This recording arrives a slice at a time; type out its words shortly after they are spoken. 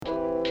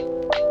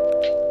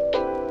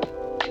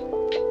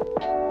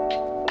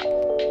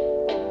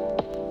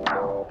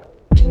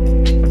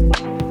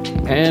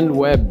And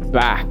we're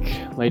back.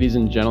 Ladies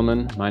and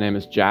gentlemen, my name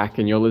is Jack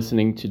and you're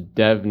listening to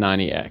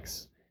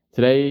Dev90X.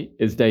 Today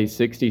is day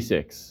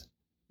 66.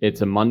 It's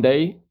a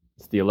Monday,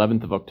 it's the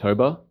 11th of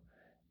October,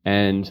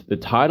 and the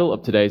title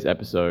of today's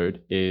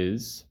episode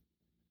is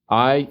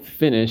I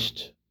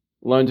finished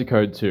Learn to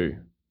Code 2.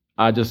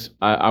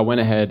 I went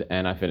ahead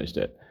and I finished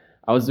it.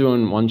 I was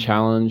doing one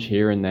challenge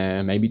here and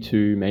there, maybe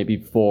two, maybe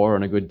four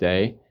on a good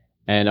day,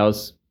 and I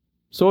was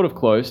sort of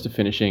close to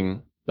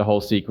finishing the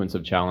whole sequence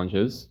of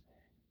challenges.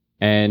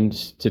 And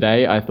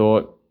today I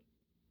thought,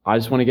 I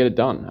just want to get it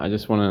done. I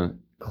just want to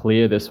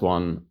clear this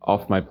one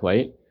off my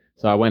plate.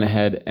 So I went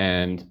ahead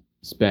and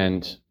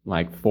spent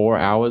like 4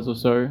 hours or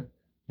so,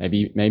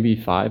 maybe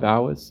 5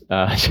 hours,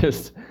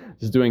 just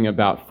doing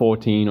about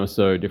 14 or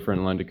so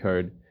different Learn to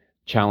Code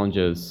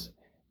challenges.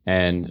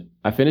 And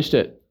I finished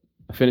it.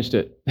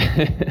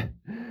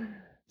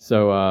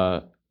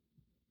 So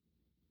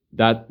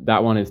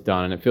that one is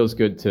done, and it feels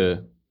good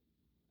to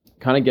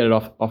kind of get it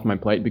off my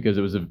plate because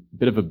it was a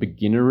bit of a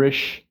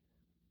beginnerish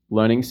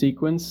learning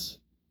sequence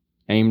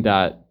aimed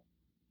at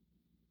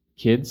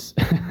kids,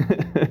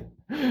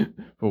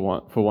 for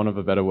want of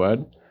a better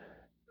word.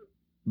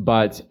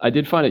 But I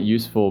did find it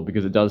useful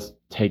because it does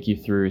take you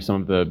through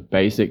some of the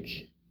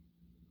basic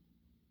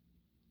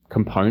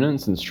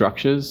components and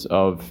structures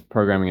of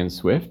programming in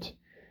Swift.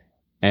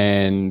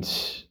 And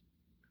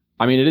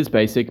I mean, it is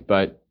basic,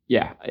 but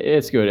yeah,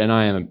 it's good, and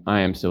I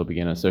am still a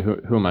beginner. So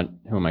who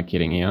am I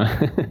kidding here?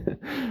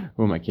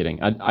 Who am I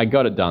kidding? I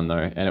got it done though,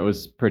 and it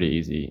was pretty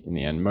easy in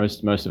the end.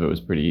 Most of it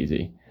was pretty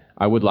easy.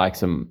 I would like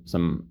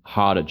some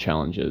harder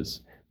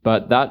challenges,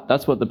 but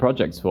that's what the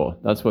project's for.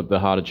 That's what the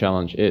harder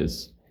challenge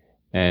is.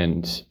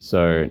 And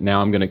so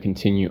now I'm going to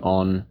continue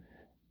on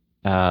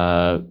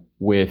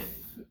with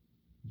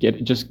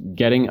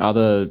getting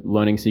other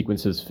learning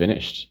sequences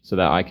finished so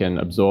that I can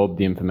absorb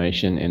the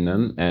information in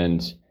them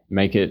and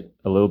make it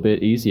a little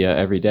bit easier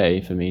every day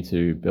for me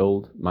to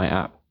build my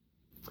app.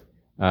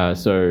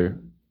 So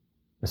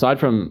aside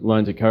from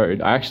Learn to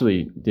Code, I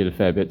actually did a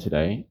fair bit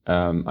today.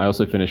 I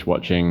also finished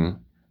watching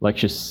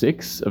lecture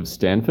 6 of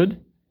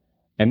Stanford.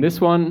 And this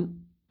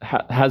one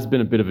has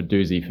been a bit of a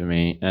doozy for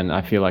me. And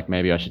I feel like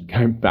maybe I should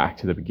go back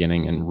to the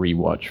beginning and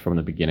rewatch from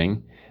the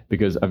beginning,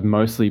 because I've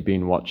mostly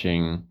been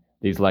watching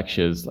these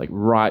lectures like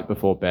right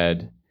before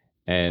bed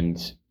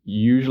and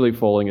usually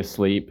falling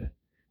asleep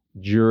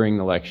during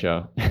the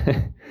lecture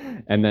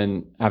and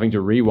then having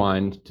to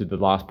rewind to the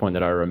last point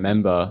that I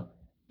remember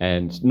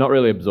and not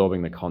really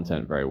absorbing the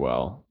content very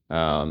well.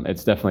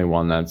 It's definitely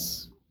one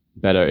that's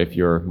better if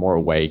you're more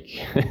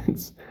awake.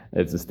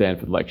 It's a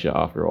Stanford lecture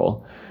after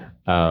all.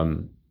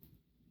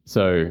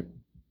 So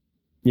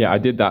yeah, I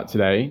did that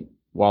today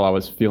while I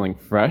was feeling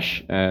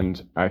fresh,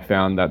 and I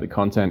found that the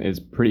content is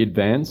pretty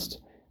advanced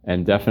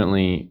and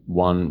definitely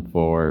one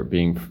for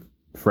being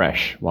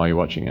fresh while you're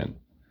watching it.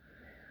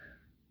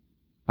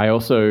 I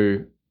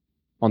also,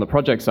 on the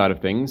project side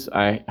of things,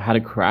 I had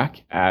a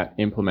crack at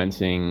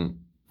implementing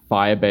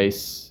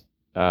Firebase,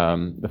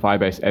 the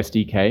Firebase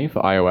SDK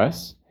for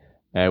iOS,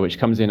 which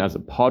comes in as a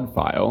pod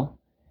file.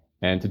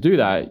 And to do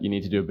that, you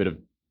need to do a bit of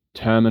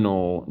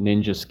terminal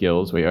ninja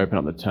skills where you open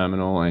up the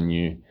terminal and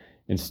you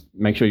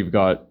make sure you've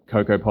got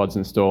CocoaPods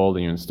installed,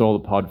 and you install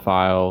the pod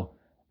file,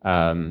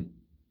 and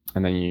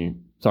then you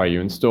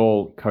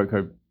install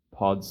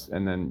CocoaPods,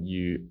 and then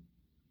you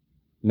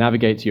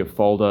navigate to your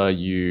folder,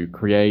 you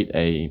create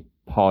a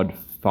pod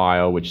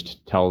file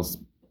which tells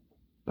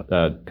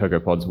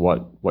CocoaPods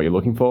what you're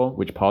looking for,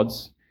 which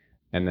pods,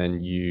 and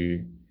then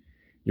you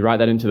write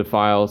that into the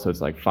file. So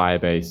it's like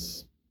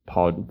Firebase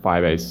pod,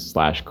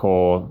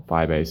 Firebase/core,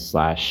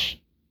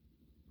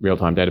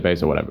 Firebase/real-time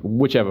database, or whatever,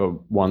 whichever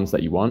ones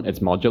that you want.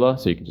 It's modular,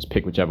 so you can just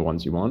pick whichever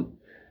ones you want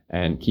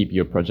and keep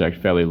your project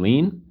fairly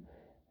lean.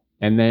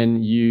 And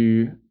then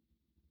you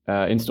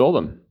install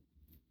them.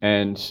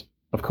 And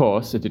of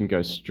course, it didn't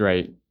go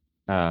straight.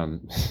 It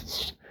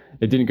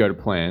didn't go to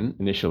plan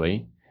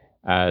initially,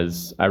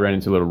 as I ran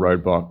into a little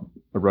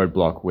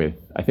roadblock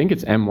with, I think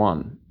it's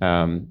M1.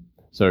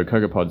 So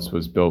CocoaPods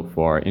was built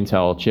for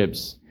Intel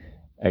chips,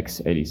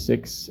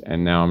 x86,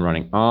 and now I'm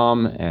running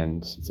ARM,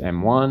 and it's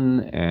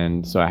M1.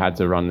 And so I had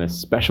to run this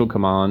special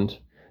command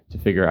to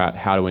figure out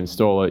how to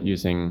install it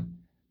using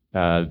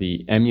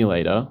the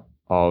emulator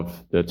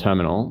of the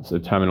terminal. So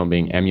the terminal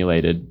being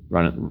emulated,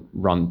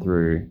 run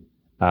through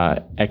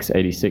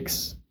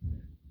x86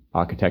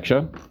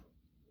 architecture,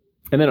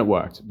 and then it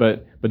worked.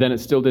 But then it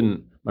still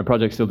didn't. My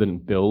project still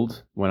didn't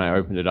build when I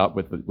opened it up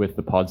with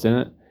the pods in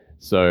it.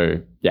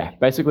 So yeah,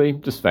 basically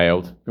just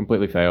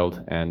completely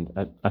failed. And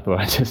I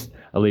thought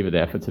I'll leave it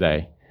there for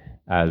today,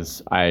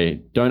 as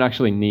I don't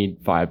actually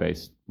need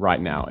Firebase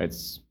right now.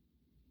 It's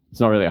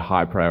not really a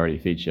high priority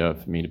feature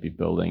for me to be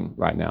building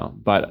right now,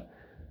 but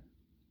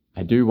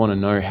I do want to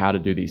know how to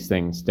do these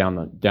things down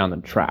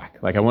the track.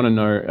 Like, I want to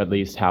know at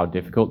least how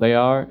difficult they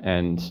are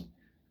and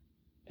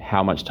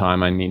how much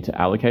time I need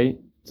to allocate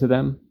to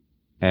them,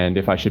 and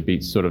if I should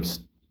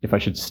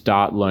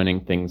start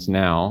learning things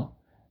now,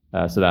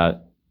 so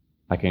that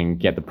I can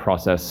get the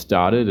process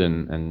started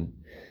and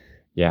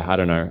yeah, I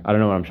don't know. I don't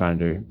know what I'm trying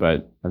to do,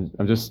 but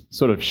I'm just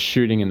sort of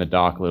shooting in the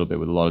dark a little bit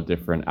with a lot of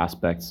different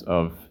aspects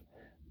of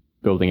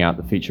building out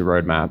the feature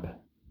roadmap.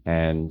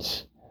 And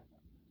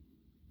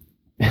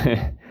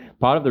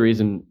part of the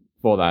reason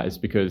for that is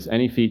because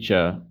any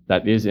feature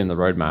that is in the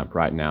roadmap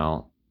right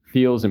now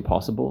feels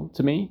impossible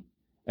to me.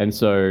 And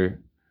so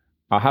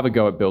I'll have a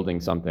go at building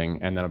something,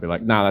 and then I'll be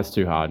like, "Nah, that's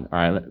too hard. All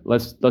right,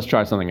 let's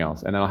try something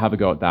else." And then I'll have a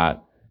go at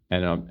that,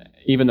 and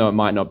even though it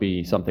might not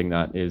be something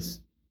that is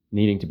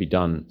needing to be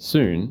done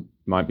soon,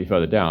 might be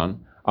further down,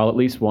 I'll at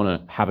least want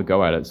to have a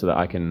go at it so that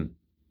I can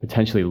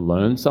potentially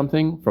learn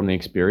something from the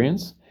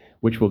experience,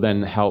 which will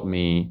then help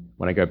me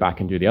when I go back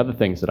and do the other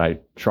things that I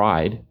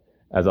tried,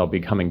 as I'll be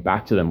coming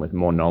back to them with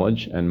more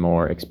knowledge and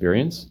more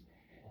experience.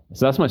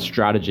 So that's my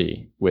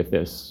strategy with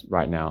this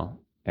right now,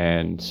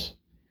 and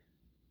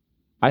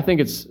I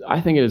think it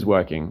is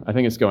working. I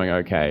think it's going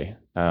okay.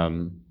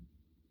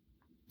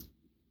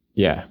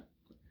 Yeah.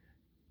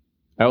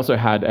 I also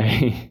had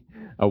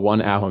a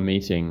 1 hour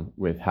meeting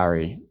with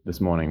Harry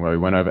this morning where we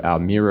went over our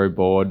Miro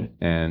board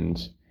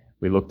and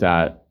we looked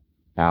at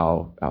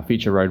our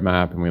feature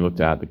roadmap and we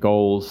looked at the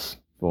goals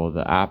for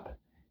the app,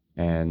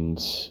 and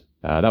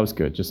that was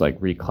good. Just like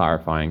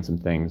re-clarifying some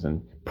things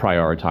and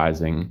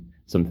prioritizing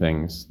some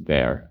things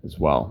there as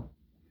well.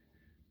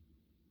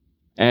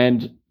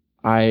 And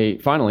I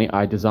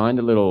designed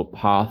a little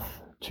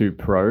Path to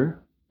Pro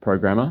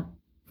programmer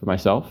for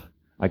myself.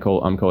 I'm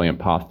calling it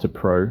Path to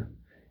Pro,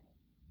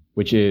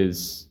 which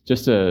is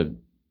just a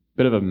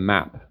bit of a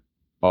map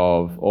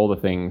of all the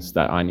things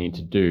that I need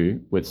to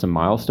do with some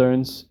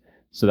milestones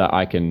so that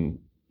I can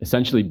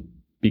essentially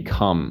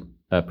become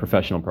a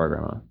professional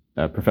programmer,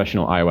 a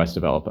professional iOS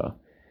developer.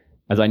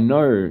 As I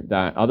know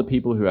that other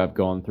people who have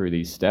gone through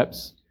these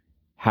steps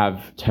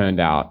have turned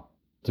out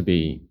to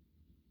be,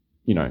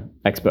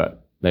 expert.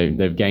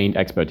 They've gained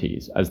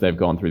expertise as they've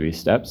gone through these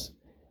steps.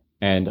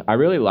 And I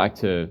really like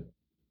to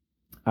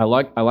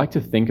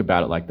think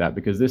about it like that,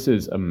 because this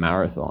is a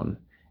marathon.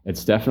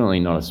 It's definitely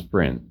not a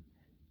sprint.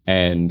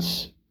 And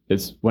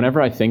it's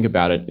whenever I think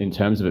about it in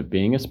terms of it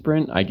being a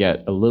sprint, I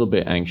get a little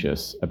bit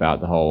anxious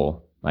about the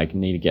whole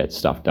need to get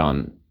stuff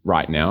done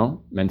right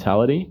now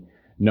mentality,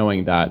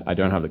 knowing that I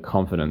don't have the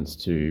confidence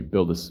to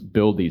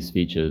build these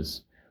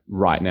features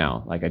right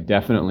now.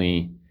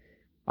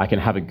 I can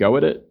have a go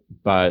at it,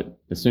 but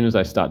as soon as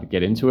I start to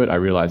get into it, I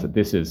realize that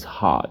this is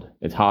hard.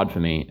 It's hard for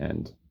me,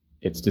 and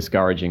it's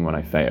discouraging when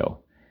I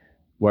fail.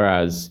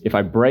 Whereas if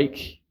I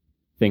break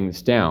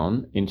things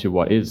down into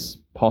what is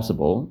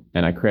possible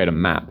and I create a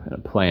map and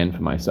a plan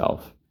for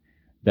myself,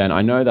 then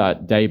I know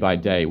that day by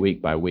day,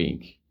 week by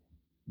week,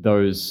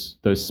 those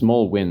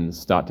small wins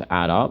start to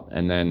add up,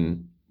 and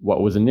then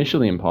what was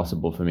initially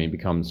impossible for me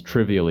becomes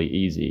trivially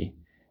easy,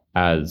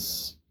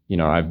 as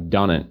I've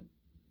done it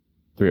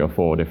 3 or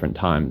 4 different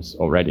times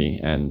already,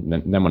 and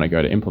then when I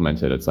go to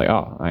implement it, it's like,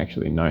 oh, I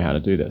actually know how to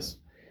do this.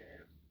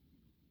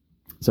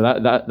 So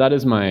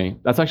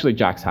that's actually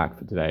Jack's hack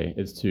for today,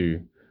 is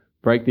to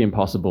break the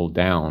impossible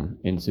down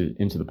into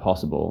the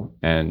possible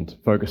and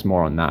focus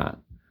more on that.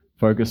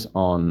 Focus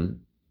on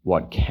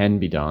what can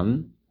be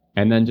done,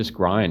 and then just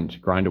grind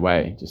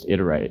away, just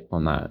iterate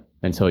on that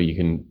until you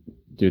can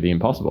do the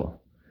impossible.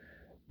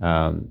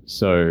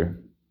 So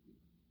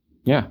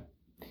yeah,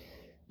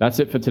 that's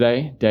it for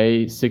today,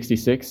 day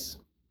 66.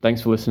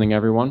 Thanks for listening,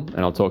 everyone, and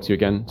I'll talk to you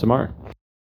again tomorrow.